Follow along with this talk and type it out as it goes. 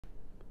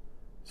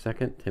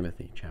2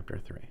 Timothy chapter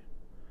 3.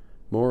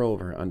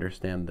 Moreover,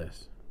 understand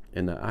this.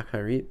 In the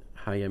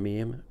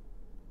acharit-hayamim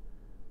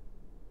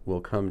will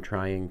come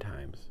trying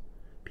times.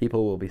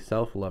 People will be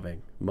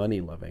self-loving,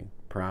 money-loving,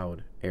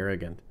 proud,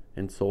 arrogant,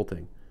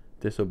 insulting,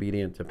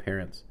 disobedient to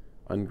parents,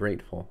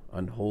 ungrateful,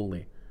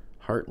 unholy,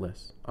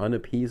 heartless,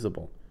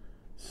 unappeasable,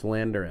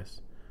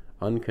 slanderous,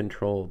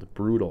 uncontrolled,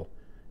 brutal,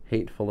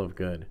 hateful of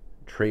good,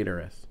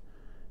 traitorous,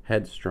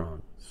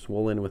 headstrong,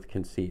 swollen with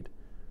conceit,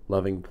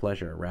 loving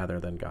pleasure rather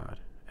than God,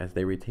 as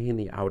they retain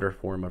the outer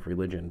form of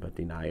religion but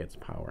deny its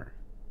power.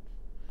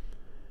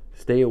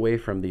 Stay away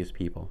from these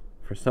people,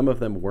 for some of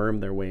them worm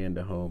their way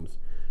into homes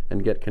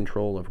and get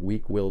control of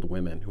weak-willed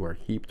women who are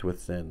heaped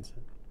with sins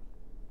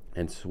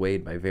and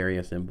swayed by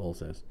various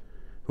impulses,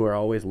 who are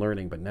always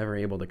learning but never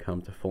able to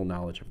come to full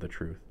knowledge of the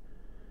truth.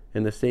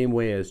 In the same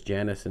way as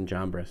Jannes and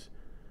Jambres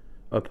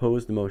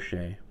opposed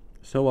Moshe,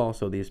 so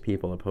also these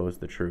people oppose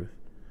the truth.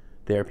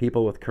 They are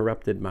people with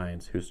corrupted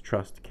minds whose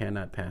trust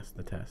cannot pass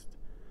the test.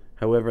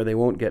 However, they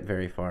won't get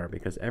very far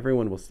because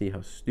everyone will see how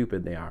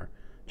stupid they are,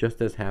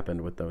 just as happened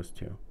with those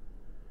two.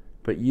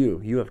 But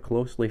you have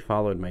closely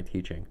followed my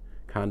teaching,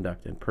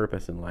 conduct, and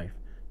purpose in life,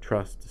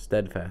 trust,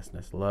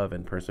 steadfastness, love,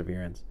 and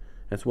perseverance,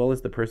 as well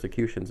as the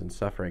persecutions and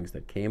sufferings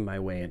that came my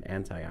way in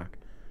Antioch,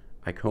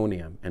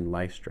 Iconium, and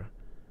Lystra.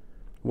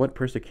 What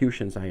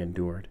persecutions I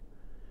endured!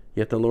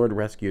 Yet the Lord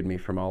rescued me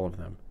from all of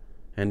them.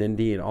 And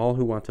indeed, all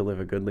who want to live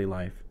a godly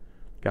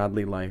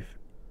life,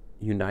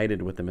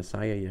 united with the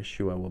Messiah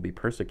Yeshua, will be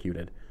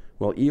persecuted,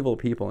 while evil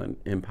people and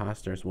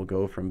impostors will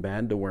go from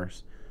bad to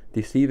worse,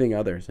 deceiving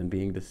others and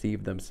being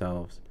deceived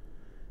themselves.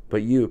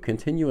 But you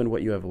continue in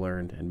what you have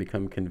learned and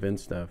become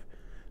convinced of,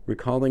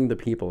 recalling the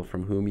people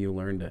from whom you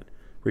learned it,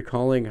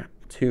 recalling,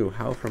 too,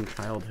 how from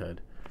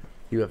childhood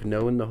you have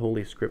known the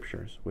Holy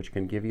Scriptures, which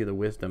can give you the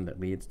wisdom that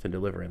leads to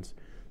deliverance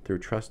through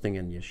trusting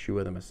in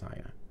Yeshua the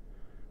Messiah.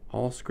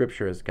 All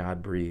Scripture is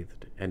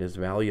God-breathed and is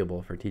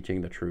valuable for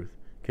teaching the truth,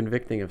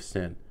 convicting of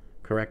sin,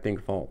 correcting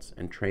faults,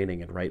 and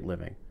training in right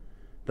living.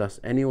 Thus,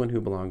 anyone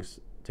who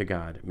belongs to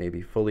God may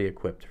be fully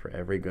equipped for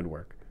every good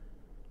work.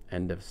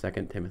 End of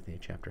 2 Timothy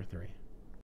chapter 3.